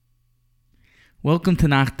Welcome to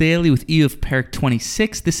Nach Daily with Eov Perek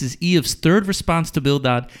 26. This is Eov's third response to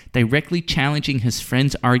Bildad, directly challenging his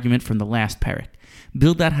friend's argument from the last Perek.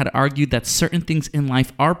 Bildad had argued that certain things in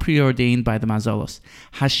life are preordained by the Mazalos.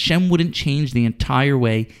 Hashem wouldn't change the entire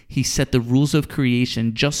way he set the rules of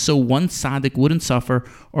creation just so one tzaddik wouldn't suffer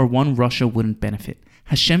or one Rasha wouldn't benefit.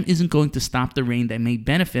 Hashem isn't going to stop the rain that may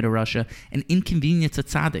benefit a Rasha and inconvenience a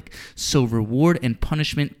tzaddik, so reward and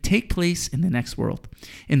punishment take place in the next world.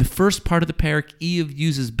 In the first part of the parak, Eov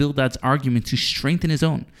uses Bildad's argument to strengthen his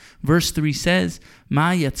own. Verse 3 says,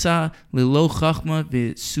 Ma yatsa lilo chachma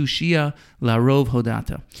v'sushia larov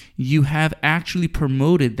hodata. You have actually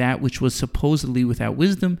promoted that which was supposedly without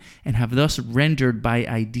wisdom and have thus rendered by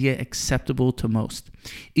idea acceptable to most.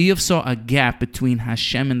 Eov saw a gap between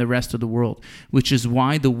Hashem and the rest of the world, which is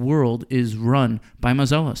why the world is run by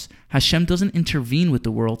Mazalos. Hashem doesn't intervene with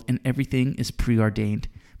the world and everything is preordained.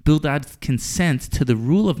 Bildad's consent to the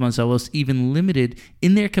rule of Mazalos, even limited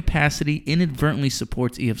in their capacity, inadvertently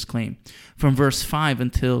supports Eov's claim. From verse 5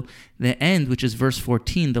 until the end, which is verse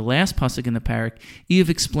 14, the last pasuk in the parak, Eov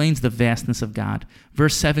explains the vastness of God.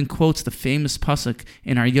 Verse 7 quotes the famous pasuk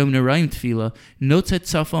in our Yom Noraim tefillah, Notzet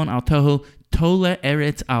tzafon al toho Tole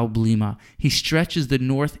eretz al blima. He stretches the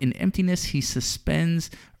north in emptiness. He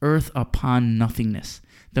suspends earth upon nothingness.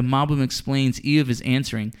 The Malbim explains Eov is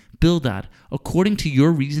answering, Bildad, according to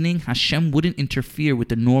your reasoning, Hashem wouldn't interfere with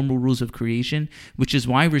the normal rules of creation, which is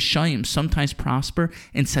why Rishayim sometimes prosper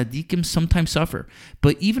and Tzaddikim sometimes suffer.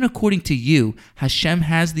 But even according to you, Hashem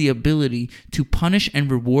has the ability to punish and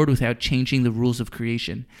reward without changing the rules of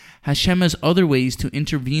creation. Hashem has other ways to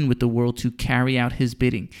intervene with the world to carry out his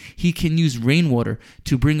bidding. He can use rainwater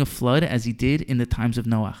to bring a flood as he did in the times of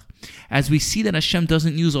Noah. As we see that Hashem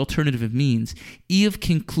doesn't use alternative means, Eov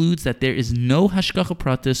concludes that there is no hashgacha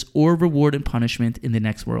pratis or reward and punishment in the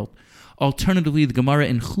next world. Alternatively, the Gemara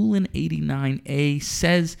in Chulin 89a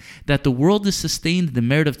says that the world is sustained in the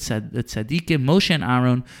merit of the tzaddikim Moshe and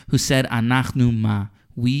Aaron, who said, Anachnu ma,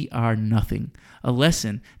 we are nothing. A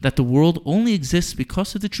lesson that the world only exists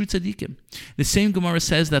because of the true tzaddikim. The same Gemara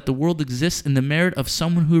says that the world exists in the merit of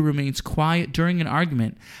someone who remains quiet during an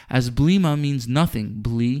argument, as blima means nothing,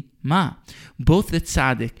 bli ma. Both the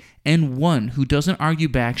tzaddik and one who doesn't argue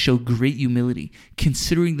back show great humility,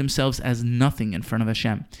 considering themselves as nothing in front of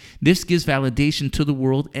Hashem. This gives validation to the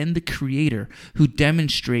world and the Creator, who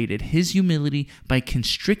demonstrated his humility by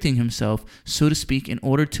constricting himself, so to speak, in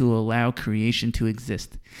order to allow creation to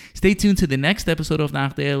exist. Stay tuned to the next episode of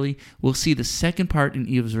Nach Daily. We'll see the second part in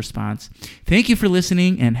Eov's response. Thank you for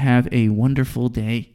listening and have a wonderful day.